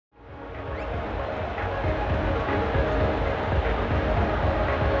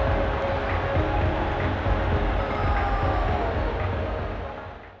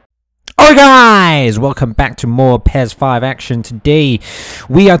guys, welcome back to more PES 5 action. Today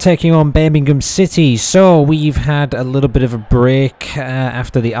we are taking on Birmingham City. So we've had a little bit of a break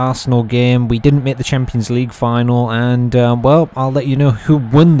after the Arsenal game. We didn't make the Champions League final, and well, I'll let you know who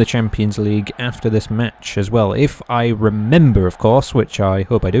won the Champions League after this match as well, if I remember, of course, which I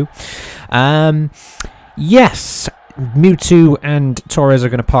hope I do. Yes, Mewtwo and Torres are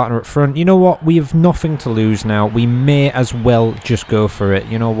going to partner up front. You know what? We have nothing to lose now. We may as well just go for it.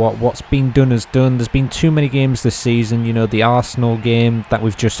 You know what? What's been done is done. There's been too many games this season. You know, the Arsenal game that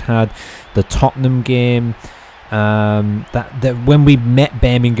we've just had, the Tottenham game, that when we met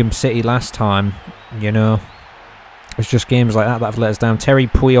Birmingham City last time, you know, it's just games like that that have let us down. Terry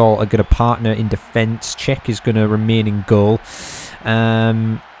Puyol are going to partner in defence. Cech is going to remain in goal.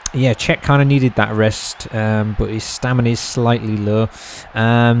 Yeah, Cech kind of needed that rest, but his stamina is slightly low.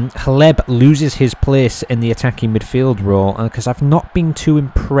 Haleb loses his place in the attacking midfield role, because I've not been too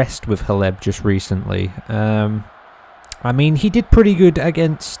impressed with Haleb just recently. I mean, he did pretty good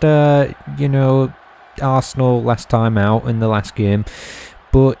against, you know, Arsenal last time out in the last game.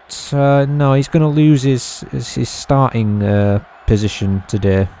 But, no, he's going to lose his starting position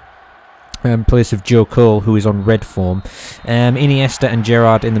today. In place of Joe Cole, who is on red form. Iniesta and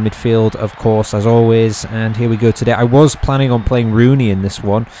Gerrard in the midfield, of course, as always. And here we go today. I was planning on playing Rooney in this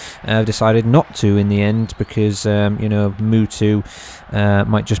one. I've decided not to in the end because, you know, Mewtwo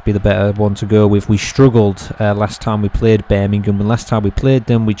might just be the better one to go with. We struggled last time we played Birmingham. And last time we played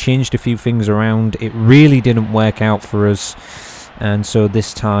them, we changed a few things around. It really didn't work out for us. And so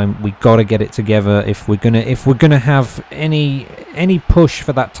this time we got to get it together if we're gonna have any push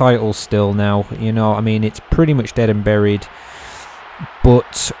for that title still. Now, you know, I mean, it's pretty much dead and buried,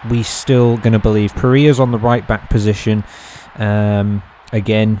 but we still gonna believe. Pereira's on the right back position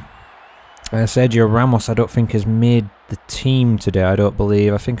again. Sergio Ramos, I don't think has made the team today. I don't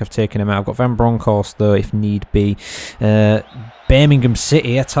believe. I think I've taken him out. I've got Van Bronckhorst though, if need be. Birmingham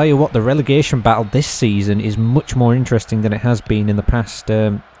City, I tell you what, the relegation battle this season is much more interesting than it has been in the past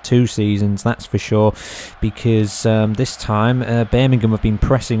 2 seasons, that's for sure, because this time Birmingham have been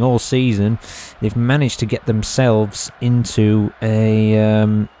pressing all season. They've managed to get themselves into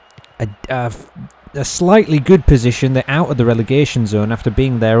a slightly good position. They're out of the relegation zone after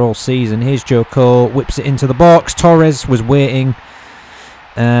being there all season. Here's Joe Cole, whips it into the box. Torres was waiting.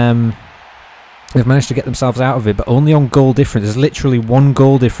 They've managed to get themselves out of it, but only on goal difference. There's literally 1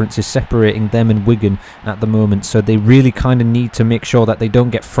 goal difference is separating them and Wigan at the moment, so they really kind of need to make sure that they don't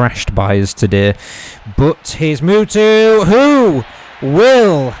get thrashed by us today. But here's Mewtwo, who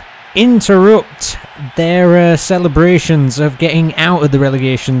will interrupt their celebrations of getting out of the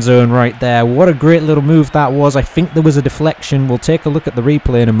relegation zone right there. What a great little move that was. I think there was a deflection. We'll take a look at the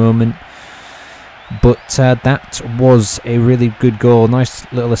replay in a moment. But that was a really good goal.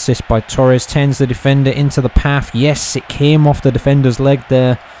 Nice little assist by Torres. Turns the defender into the path. Yes, it came off the defender's leg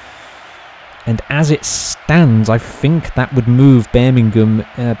there. And as it stands, I think that would move Birmingham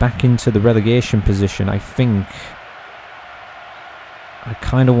back into the relegation position. I think. I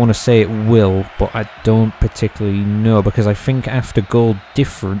kind of want to say it will, but I don't particularly know, because I think after goal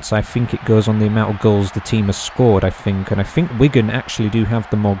difference, I think it goes on the amount of goals the team has scored, I think. And I think Wigan actually do have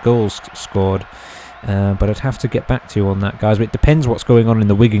the more goals scored. But I'd have to get back to you on that, guys. But it depends what's going on in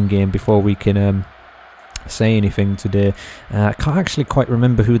the Wigan game before we can say anything today. I can't actually quite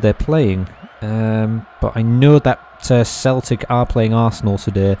remember who they're playing. But I know that Celtic are playing Arsenal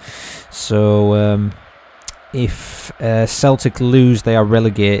today. So if Celtic lose, they are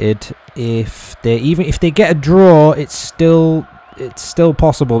relegated. If they get a draw, it's still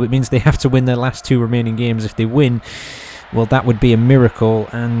possible. It means they have to win their last 2 remaining games. If they win, well, that would be a miracle,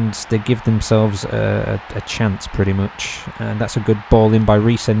 and they give themselves a chance, pretty much. And that's a good ball in by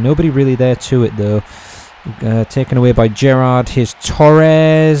Reese. Nobody really there to it, though. Taken away by Gerrard. Here's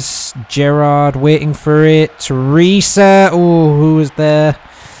Torres. Gerrard waiting for it. Reese. Oh, who was there?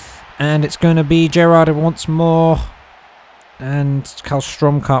 And it's going to be Gerrard once more. And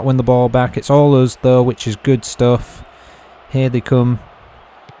Karlstrom can't win the ball back. It's all us, though, which is good stuff. Here they come.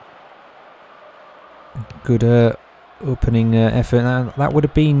 Good opening effort. That would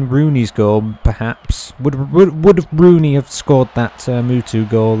have been Rooney's goal, perhaps. Would Rooney have scored that Mewtwo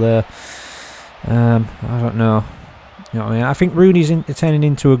goal there? I don't know. You know what I mean? I think Rooney's turning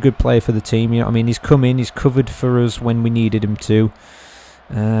into a good player for the team. You know what I mean? He's come in, he's covered for us when we needed him to,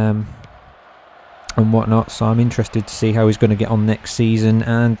 and whatnot. So I'm interested to see how he's going to get on next season.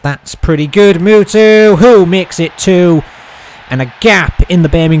 And that's pretty good. Mewtwo, who makes it 2. And a gap in the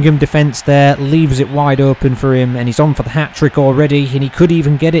Birmingham defence there leaves it wide open for him, and he's on for the hat-trick already, and he could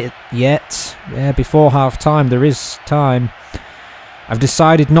even get it yet before half-time. There is time. I've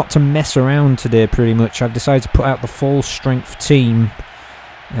decided not to mess around today, pretty much. I've decided to put out the full strength team.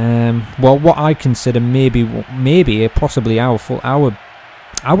 Well, what I consider possibly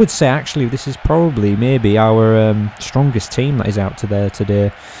I would say actually this is probably maybe our strongest team that is out there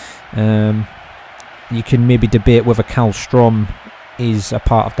today. You can maybe debate whether Cal Strom is a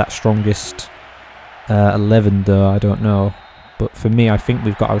part of that strongest 11 though, I don't know. But for me, I think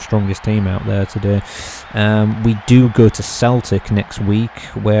we've got our strongest team out there today. We do go to Celtic next week,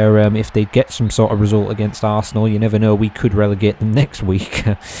 where if they get some sort of result against Arsenal, you never know, we could relegate them next week.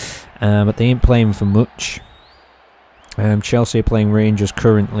 But they ain't playing for much. Chelsea are playing Rangers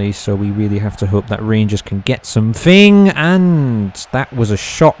currently, so we really have to hope that Rangers can get something. And that was a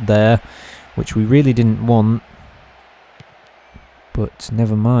shot there, which we really didn't want. But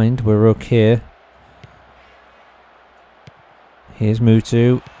never mind, we're okay. Here's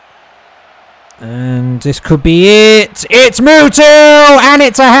Mutu. And this could be it. It's Mutu! And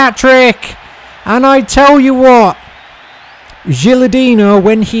it's a hat-trick! And I tell you what, Gilardino,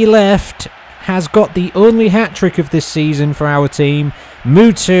 when he left, has got the only hat-trick of this season for our team.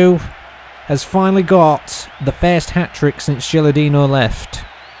 Mutu has finally got the first hat-trick since Gilardino left.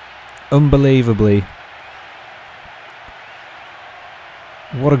 Unbelievably.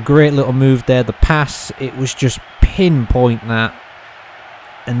 What a great little move there. The pass, it was just pinpoint that.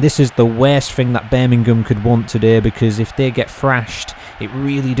 And this is the worst thing that Birmingham could want today, because if they get thrashed, it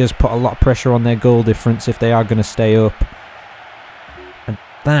really does put a lot of pressure on their goal difference if they are going to stay up. And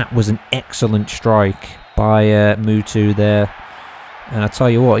that was an excellent strike by Mutu there. And I tell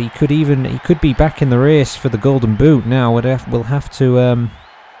you what, he could be back in the race for the Golden Boot now. We'll have to,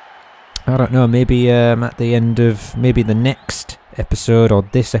 I don't know, maybe at the end of maybe the next episode or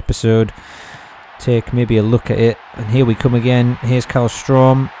this episode, take maybe a look at it. And here we come again. Here's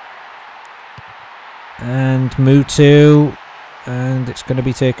Karlstrom and Mutu, and it's going to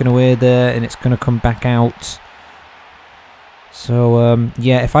be taken away there, and it's going to come back out. So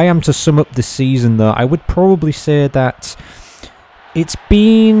yeah, if I am to sum up this season though, I would probably say that it's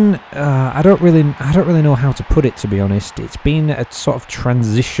been I don't really know how to put it, to be honest. It's been a sort of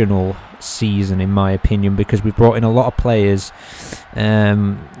transitional season in my opinion, because we've brought in a lot of players.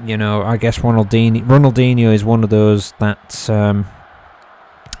 You know, I guess Ronaldinho is one of those that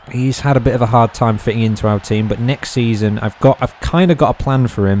he's had a bit of a hard time fitting into our team, but next season I've kind of got a plan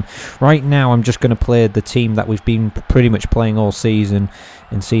for him. Right now I'm just going to play the team that we've been pretty much playing all season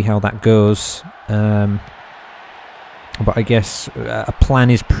and see how that goes. But I guess a plan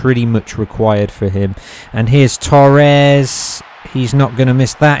is pretty much required for him. And here's Torres. He's not going to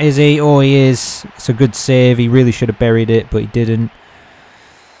miss that, is he? Oh, he is. It's a good save. He really should have buried it, but he didn't.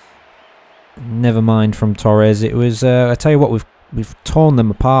 Never mind from Torres. It was, I tell you what, we've torn them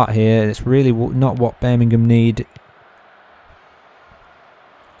apart here. It's really not what Birmingham need.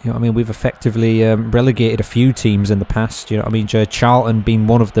 You know what I mean? We've effectively relegated a few teams in the past. You know what I mean? Charlton being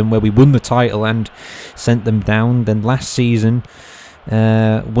one of them, where we won the title and sent them down. Then last season,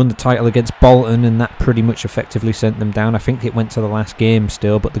 won the title against Bolton, and that pretty much effectively sent them down. I think it went to the last game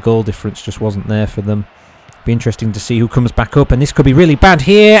still, but the goal difference just wasn't there for them. Be interesting to see who comes back up, and this could be really bad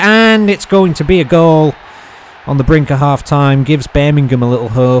here, and it's going to be a goal on the brink of half-time. Gives Birmingham a little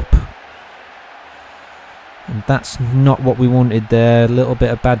hope. And that's not what we wanted there. A little bit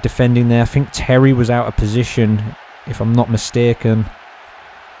of bad defending there. I think Terry was out of position, if I'm not mistaken.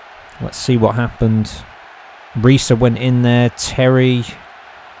 Let's see what happened. Risa went in there. Terry...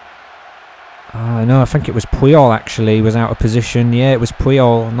 no, I think it was Puyol actually was out of position. Yeah, it was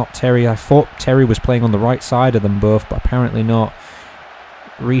Puyol, not Terry. I thought Terry was playing on the right side of them both, but apparently not.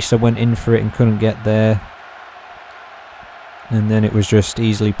 Risa went in for it and couldn't get there. And then it was just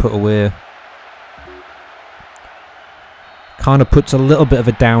easily put away. Kind of puts a little bit of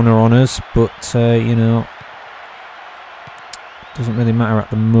a downer on us, but you know, doesn't really matter at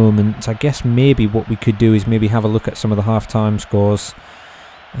the moment. I guess maybe what we could do is maybe have a look at some of the half-time scores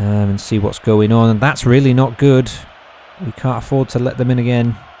and see what's going on. And that's really not good. We can't afford to let them in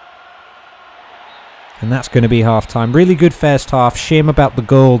again. And that's going to be half-time. Really good first half. Shame about the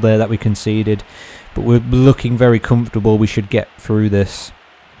goal there that we conceded, but we're looking very comfortable. We should get through this.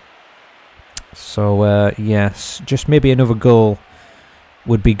 So, yes, just maybe another goal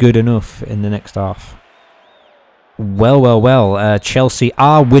would be good enough in the next half. Well, Chelsea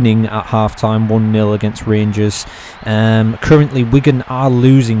are winning at half-time 1-0 against Rangers. Currently, Wigan are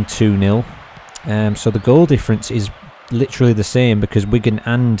losing 2-0. So the goal difference is literally the same, because Wigan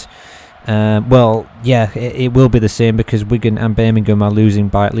and... well, yeah, it will be the same, because Wigan and Birmingham are losing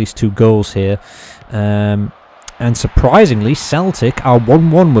by at least 2 goals here. And surprisingly, Celtic are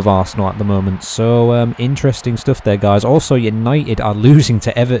 1-1 with Arsenal at the moment. So interesting stuff there, guys. Also, United are losing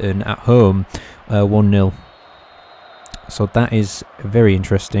to Everton at home 1-0. So that is very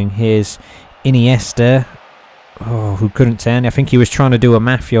interesting. Here's Iniesta. Oh, who couldn't turn. I think he was trying to do a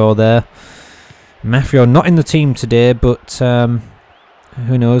Mafia there. Mafia not in the team today, but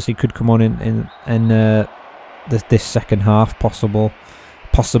who knows? He could come on in this second half,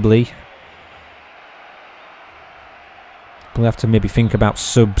 possibly. We'll have to maybe think about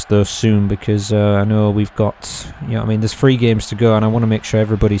subs though soon, because I know we've got, you know what I mean, there's 3 games to go and I want to make sure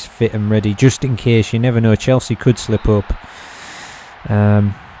everybody's fit and ready, just in case. You never know, Chelsea could slip up.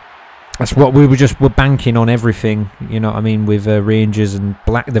 That's what we're banking on everything, you know what I mean, with Rangers and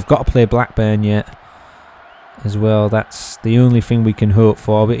they've got to play Blackburn yet as well. That's the only thing we can hope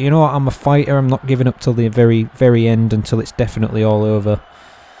for. But you know what, I'm a fighter, I'm not giving up till the very, very end, until it's definitely all over.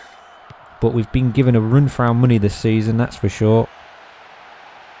 But we've been given a run for our money this season, that's for sure.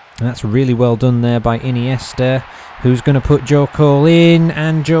 And that's really well done there by Iniesta, who's going to put Joe Cole in.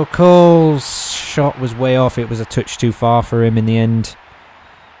 And Joe Cole's shot was way off. It was a touch too far for him in the end.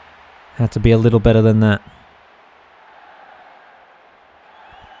 Had to be a little better than that.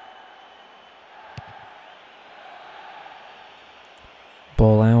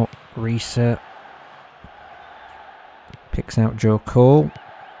 Ball out, reset. Picks out Joe Cole.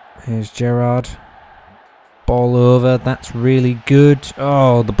 Here's Gerrard. Ball over. That's really good.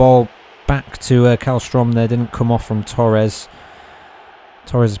 Oh, the ball back to Kallstrom there. Didn't come off from Torres.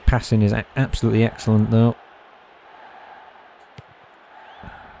 Torres' passing is absolutely excellent, though.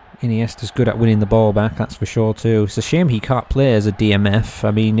 Iniesta's good at winning the ball back, that's for sure, too. It's a shame he can't play as a DMF.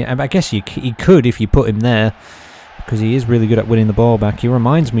 I mean, I guess he could if you put him there, because he is really good at winning the ball back. He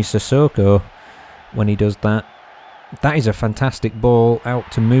reminds me of Sissoko when he does that. That is a fantastic ball out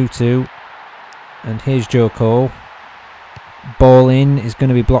to Mutu. And here's Joe Cole. Ball in is going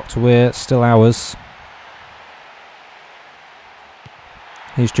to be blocked away. It's still ours.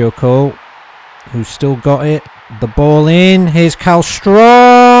 Here's Joe Cole, who's still got it. The ball in. Here's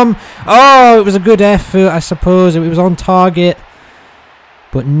Kallstrom. Oh, it was a good effort, I suppose. It was on target.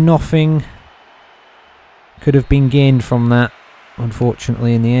 But nothing could have been gained from that,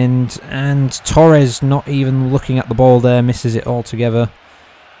 unfortunately, in the end. And Torres, not even looking at the ball there, misses it altogether.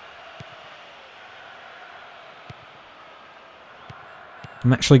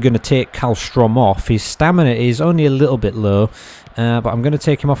 I'm actually going to take Kallstrom off. His stamina is only a little bit low, but I'm going to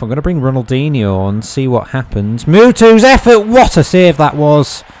take him off. I'm going to bring Ronaldinho on, see what happens. Mutu's effort! What a save that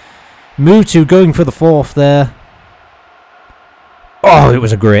was! Mutu going for the 4th there. Oh, it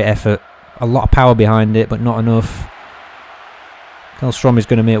was a great effort. A lot of power behind it, but not enough. Kallstrom is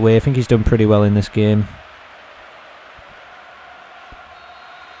going to make way. I think he's done pretty well in this game.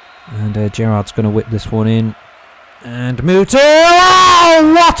 And Gerrard's going to whip this one in. And Mutu!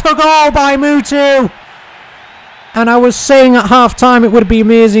 Oh, what a goal by Mutu! And I was saying at half-time it would be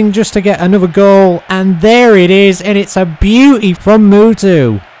amazing just to get another goal. And there it is. And it's a beauty from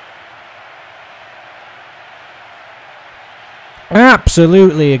Mutu.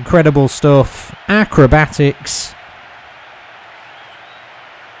 Absolutely incredible stuff. Acrobatics.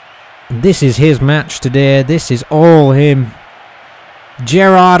 This is his match today. This is all him.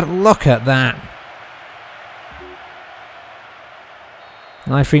 Gerrard, look at that.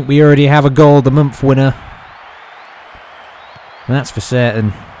 I think we already have a goal of the month winner. That's for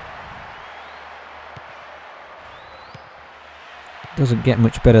certain. Doesn't get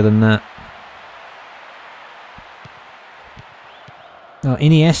much better than that. Now,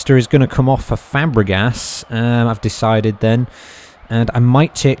 Iniesta is going to come off for Fabregas. I've decided then. And I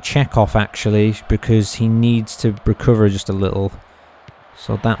might take Czech off, actually, because he needs to recover just a little.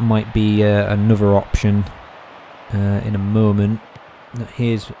 So that might be another option in a moment.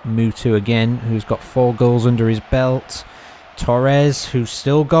 Here's Mutu again, who's got 4 goals under his belt. Torres, who's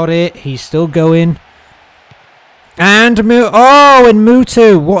still got it. He's still going. And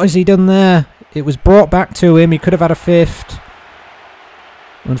Mutu, what has he done there? It was brought back to him. He could have had a 5th.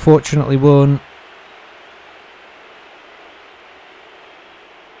 Unfortunately won.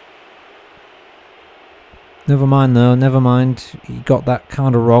 Never mind though, never mind. He got that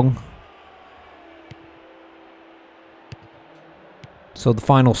kind of wrong. So the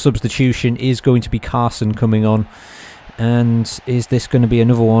final substitution is going to be Carson coming on. And is this going to be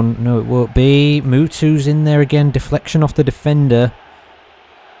another one? No, it won't be. Mutu's in there again. Deflection off the defender.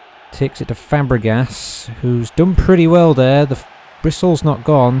 Takes it to Fabregas, who's done pretty well there. The bristle's not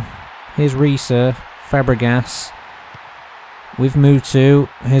gone. Here's Risa. Fabregas with Mutu.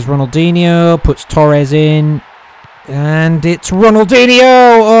 Here's Ronaldinho. Puts Torres in. And it's Ronaldinho!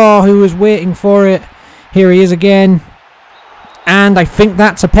 Oh, who was waiting for it. Here he is again. And I think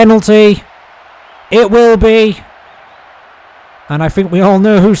that's a penalty. It will be. And I think we all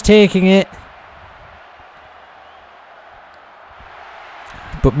know who's taking it.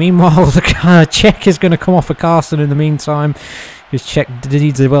 But meanwhile, the check is going to come off for Carson in the meantime. His check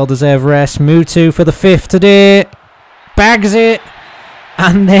needs a well-deserved rest. Mutu for the 5th today. Bags it.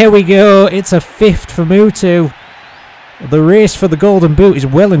 And there we go. It's a 5th for Mutu. The race for the golden boot is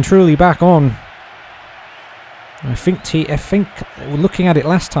well and truly back on. I think looking at it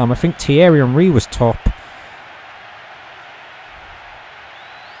last time, I think Thierry Henry was top.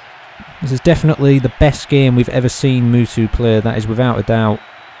 This is definitely the best game we've ever seen Mutu play. That is without a doubt.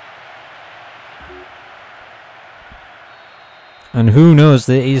 And who knows,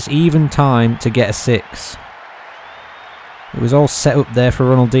 there is even time to get a 6. It was all set up there for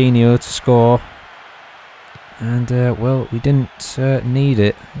Ronaldinho to score. And, well, we didn't need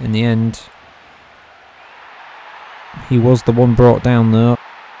it in the end. He was the one brought down, though.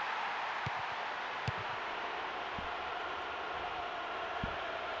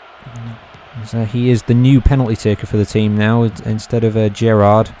 So he is the new penalty taker for the team now, instead of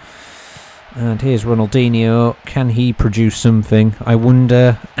Gerrard. And here's Ronaldinho. Can he produce something? I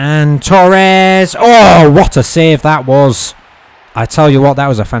wonder. And Torres! Oh, what a save that was! I tell you what, that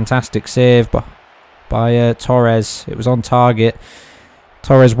was a fantastic save by Torres. It was on target.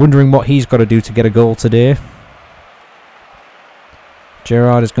 Torres wondering what he's got to do to get a goal today.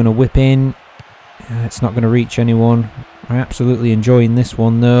 Gerrard is going to whip in. It's not going to reach anyone. I'm absolutely enjoying this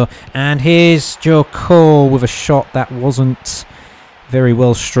one though. And here's Joe Cole with a shot that wasn't very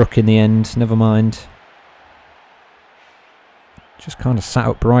well struck in the end. Never mind. Just kind of sat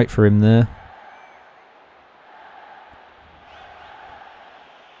up right for him there.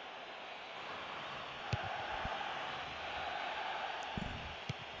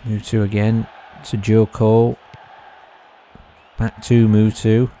 Mutu again to Joe Cole. Back to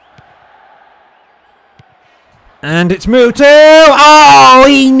Mutu. And it's Mutu! Oh,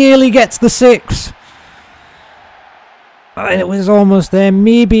 he nearly gets the 6. It was almost there.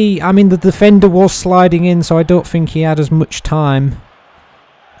 Maybe, I mean, the defender was sliding in, so I don't think he had as much time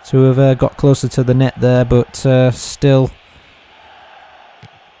to have got closer to the net there, but still.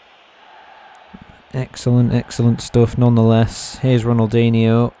 Excellent, excellent stuff nonetheless. Here's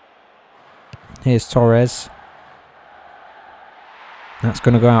Ronaldinho. Here's Torres. That's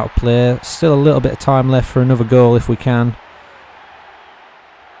going to go out of play. Still a little bit of time left for another goal if we can.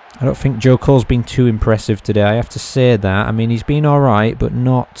 I don't think Joe Cole's been too impressive today, I have to say that. I mean, he's been alright, but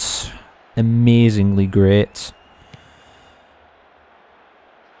not amazingly great.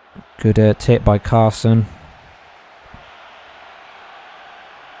 Good take by Carson.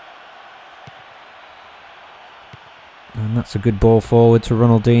 And that's a good ball forward to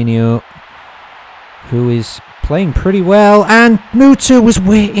Ronaldinho, who is playing pretty well. And Mutu was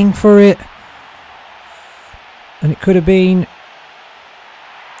waiting for it. And it could have been...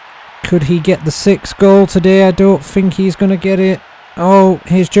 Could he get the 6th goal today? I don't think he's going to get it. Oh,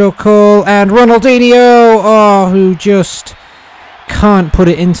 here's Joe Cole and Ronaldinho. Oh, who just can't put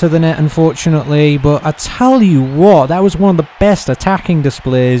it into the net, unfortunately. But I tell you what, that was one of the best attacking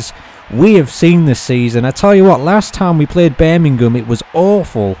displays we have seen this season. I tell you what, last time we played Birmingham, it was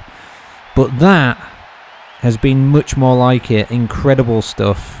awful. But that has been much more like it. Incredible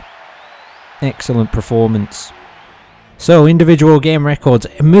stuff. Excellent performance. So, individual game records.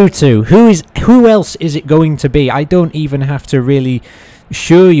 Mutu. Who else is it going to be? I don't even have to really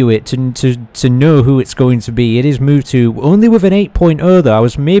show you it to know who it's going to be. It is Mutu. Only with an 8.0 though. I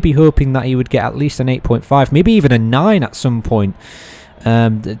was maybe hoping that he would get at least an 8.5. Maybe even a 9 at some point.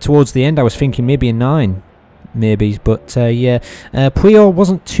 Towards the end I was thinking maybe a 9. Maybe, but yeah, Puyol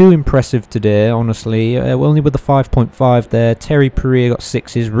wasn't too impressive today, honestly. Only with the 5.5 there. Terry Pereira got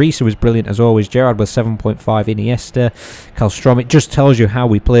 6s. Risa was brilliant as always. Gerrard was 7.5. Iniesta, Kallstrom. It just tells you how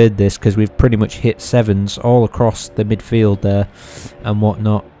we played this, because we've pretty much hit 7s all across the midfield there and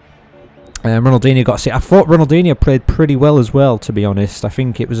whatnot. Ronaldinho got 6. I thought Ronaldinho played pretty well as well, to be honest. I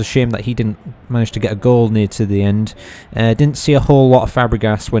think it was a shame that he didn't manage to get a goal near to the end. Didn't see a whole lot of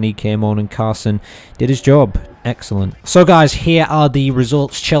Fabregas when he came on, and Carson did his job. Excellent. So guys, here are the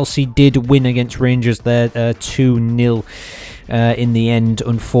results. Chelsea did win against Rangers there, 2-0 in the end,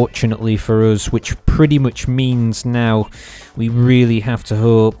 unfortunately for us, which pretty much means now we really have to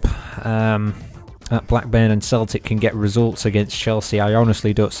hope that Blackburn and Celtic can get results against Chelsea. I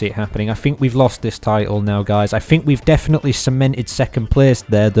honestly don't see it happening. I think we've lost this title now, guys. I think we've definitely cemented second place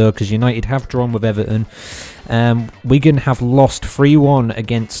there, though, because United have drawn with Everton. Wigan have lost 3-1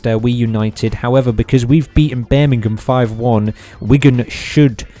 against We United. However, because we've beaten Birmingham 5-1, Wigan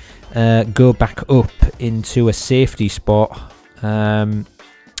should go back up into a safety spot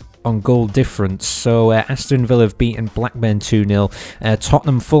on goal difference. So Aston Villa have beaten Blackburn 2-0.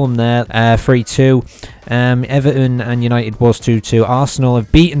 Tottenham, Fulham there 3-2. Everton and United was 2-2. Arsenal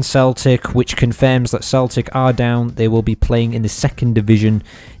have beaten Celtic, which confirms that Celtic are down. They will be playing in the second division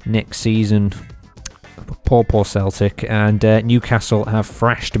next season. Poor Celtic. And Newcastle have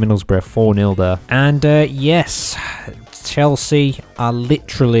thrashed Middlesbrough 4-0 there. And yes, Chelsea are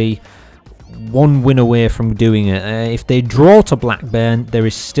literally one win away from doing it. If they draw to Blackburn, there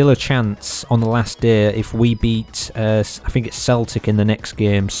is still a chance on the last day if we beat, I think it's Celtic in the next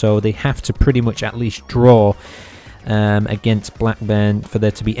game. So they have to pretty much at least draw against Blackburn for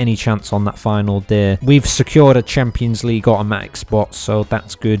there to be any chance on that final day. We've secured a Champions League automatic spot, so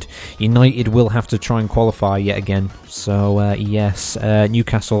that's good. United will have to try and qualify yet again. So yes,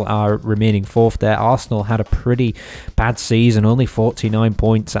 Newcastle are remaining fourth there. Arsenal had a pretty bad season, only 49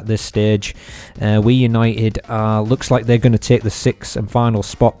 points at this stage. We United looks like they're going to take the sixth and final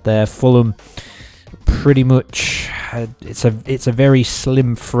spot there. Fulham, pretty much it's a very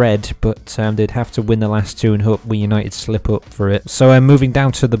slim thread, but they'd have to win the last two and hope we United slip up for it. So moving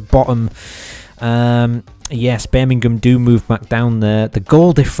down to the bottom, yes, Birmingham do move back down there. The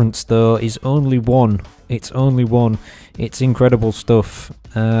goal difference though is only one. It's only one. It's incredible stuff.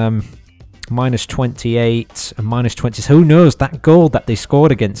 Minus 28 and minus 20. So who knows, that goal that they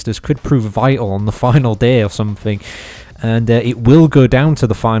scored against us could prove vital on the final day or something. And it will go down to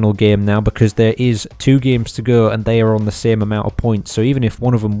the final game now because there is 2 games to go and they are on the same amount of points. So even if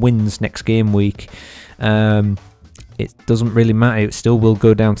one of them wins next game week, it doesn't really matter. It still will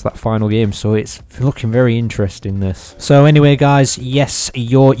go down to that final game. So it's looking very interesting, this. So anyway, guys, yes,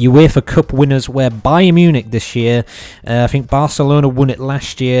 your UEFA Cup winners were Bayern Munich this year. I think Barcelona won it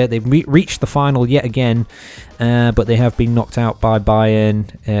last year. They've reached the final yet again. But they have been knocked out by Bayern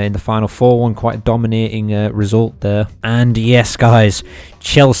in the final 4-1. Quite a dominating result there. And yes, guys,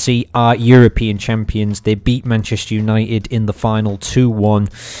 Chelsea are European champions. They beat Manchester United in the final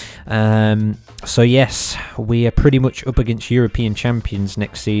 2-1. So yes, we are pretty much up against European champions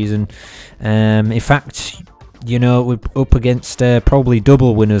next season. In fact, you know, we're up against probably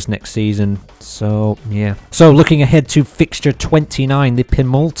double winners next season. So yeah. So looking ahead to fixture 29, the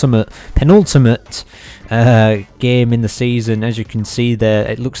penultimate game in the season. As you can see there,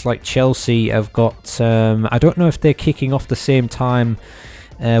 it looks like Chelsea have got, I don't know if they're kicking off the same time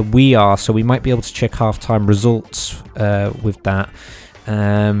we are, so we might be able to check half-time results with that.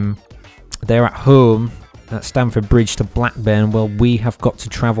 They're at home at Stamford Bridge to Blackburn. Well, we have got to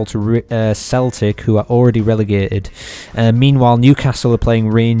travel to Celtic, who are already relegated. Meanwhile, Newcastle are playing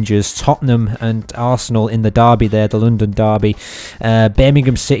Rangers, Tottenham and Arsenal in the derby there, the London derby.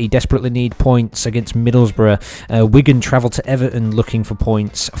 Birmingham City desperately need points against Middlesbrough. Wigan travel to Everton looking for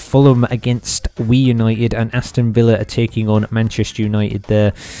points. Fulham against We United, and Aston Villa are taking on Manchester United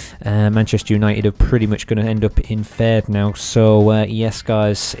there. Manchester United are pretty much going to end up in third now. So yes,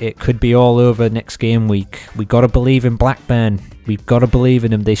 guys, it could be all over next game week. We got to believe in Blackburn. We've got to believe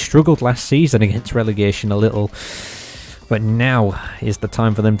in them. They struggled last season against relegation a little, but now is the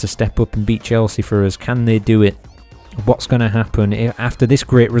time for them to step up and beat Chelsea for us. Can they do it? What's going to happen after this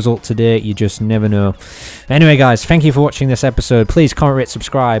great result today? You just never know. Anyway, guys, thank you for watching this episode. Please comment, rate,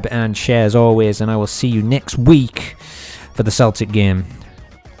 subscribe and share as always, and I will see you next week for the Celtic game.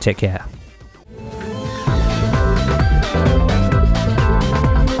 Take care.